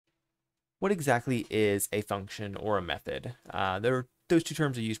what exactly is a function or a method? Those two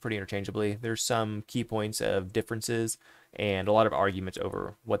terms are used pretty interchangeably. There's some key points of differences and a lot of arguments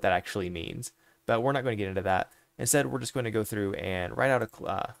over what that actually means, but we're not going to get into that. Instead, we're just going to go through and write out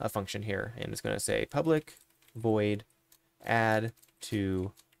a function here, and it's going to say public void add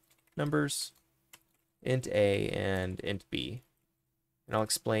two numbers, int a and int b. And I'll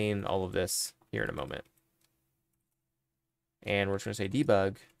explain all of this here in a moment. And we're just going to say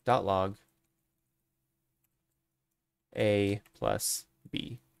debug.log a plus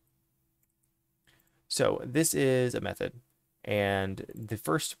b. So this is a method. And the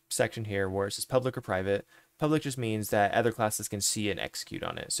first section here where it says public or private, public just means that other classes can see and execute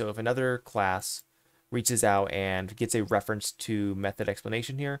on it. So if another class reaches out and gets a reference to method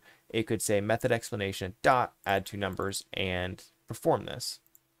explanation here, it could say method explanation dot add two numbers and perform this.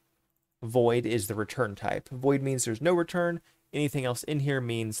 Void is the return type. Void means there's no return. Anything else in here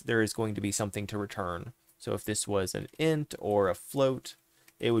means there is going to be something to return. So if this was an int or a float,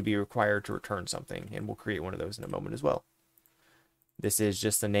 it would be required to return something, and we'll create one of those in a moment as well. This is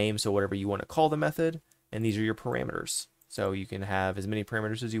just the name, so whatever you want to call the method, and these are your parameters. So you can have as many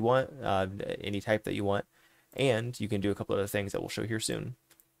parameters as you want, any type that you want, and you can do a couple other things that we'll show here soon.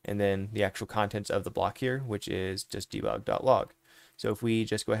 And then the actual contents of the block here, which is just debug.log. So if we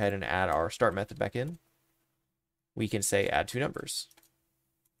just go ahead and add our start method back in, we can say add two numbers.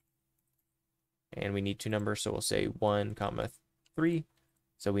 And we need two numbers, so we'll say 1, 3.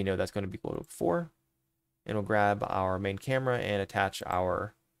 So we know that's going to be equal to 4. And we'll grab our main camera and attach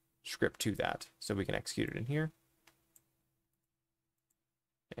our script to that. So we can execute it in here.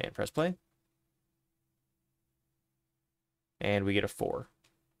 And press play. And we get a 4.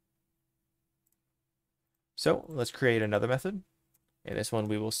 So let's create another method. And this one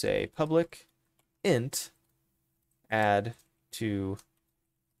we will say public int add two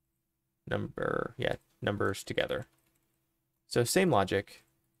numbers together. So same logic,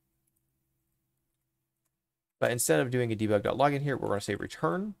 but instead of doing a debug.log in here, we're going to say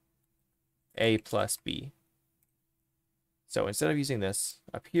return a plus b. So instead of using this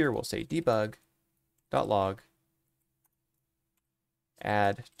up here, we'll say debug.log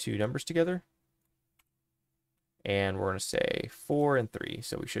add two numbers together. And we're going to say 4 and 3,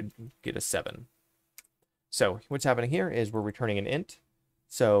 so we should get a 7. So what's happening here is we're returning an int.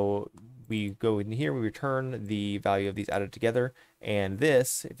 So we go in here, we return the value of these added together. And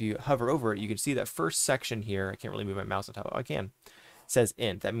this, if you hover over it, you can see that first section here, I can't really move my mouse on top, I can, it says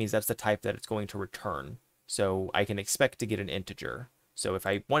int. That means that's the type that it's going to return. So I can expect to get an integer. So if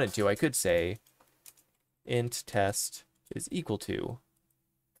I wanted to, I could say int test is equal to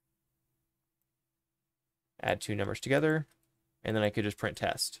add two numbers together, and then I could just print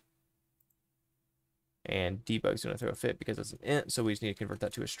test. And debug's going to throw a fit because it's an int, so we just need to convert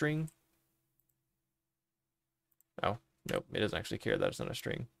that to a string. Oh, nope, it doesn't actually care that it's not a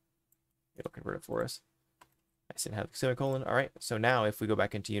string. It'll convert it for us. I didn't have the semicolon. All right, so now if we go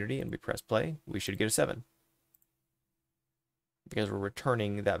back into Unity and we press play, we should get a 7. Because we're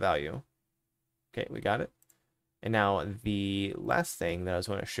returning that value. Okay, we got it. And now the last thing that I was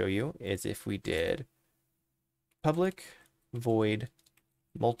going to show you is if we did public void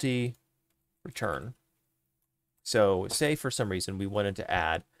multi return. So say for some reason we wanted to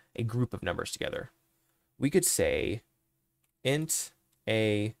add a group of numbers together. We could say int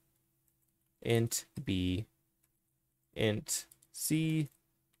a, int b, int c,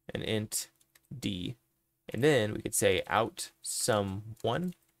 and int d. And then we could say out sum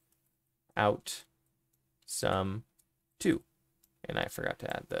 1, out sum 2. And I forgot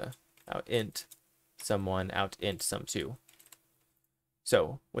to add the out int sum 1, out int sum 2.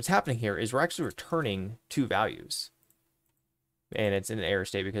 So what's happening here is we're actually returning two values. And it's in an error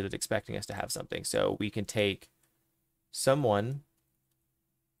state because it's expecting us to have something. So we can take sum 1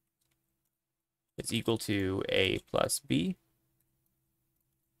 is equal to a plus b.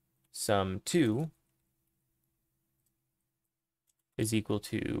 Sum 2 is equal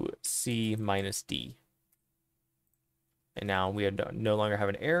to c minus d. And now we no longer have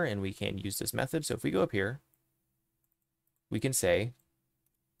an error and we can use this method. So if we go up here, we can say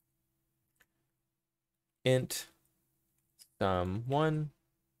int sum 1,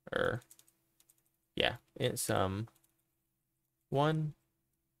 int sum 1,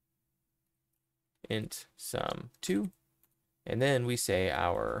 int sum 2, and then we say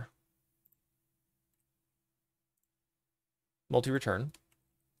our multi-return.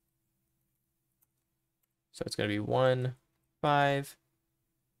 So it's going to be 1, 5,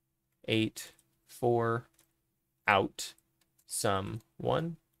 8, 4, out sum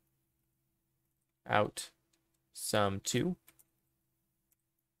 1, out sum 2,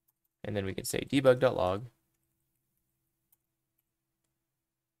 And then we can say debug.log.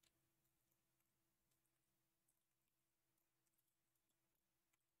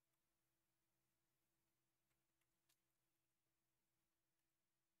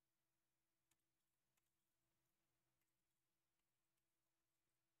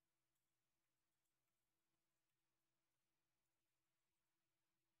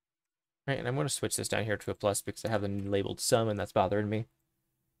 Right, and I'm going to switch this down here to a plus because I have them labeled sum and that's bothering me.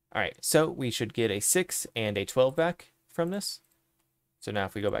 All right, so we should get a 6 and a 12 back from this. So now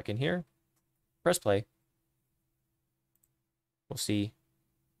if we go back in here, press play, we'll see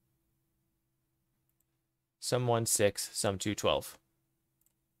sum 1, 6, sum 2, 12.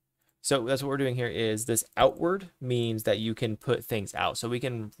 So that's what we're doing here is this outward means that you can put things out. So we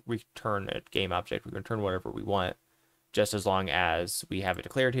can return a game object, we can return whatever we want, just as long as we have it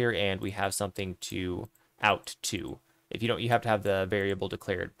declared here and we have something to out to. If you don't, you have to have the variable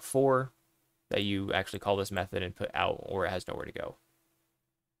declared before that you actually call this method and put out, or it has nowhere to go.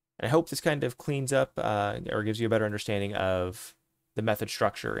 And I hope this kind of cleans up or gives you a better understanding of the method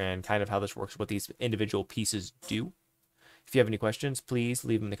structure and kind of how this works, what these individual pieces do. If you have any questions, please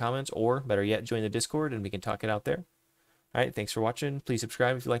leave them in the comments, or better yet, join the Discord and we can talk it out there. All right, thanks for watching. Please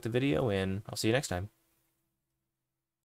subscribe if you liked the video, and I'll see you next time.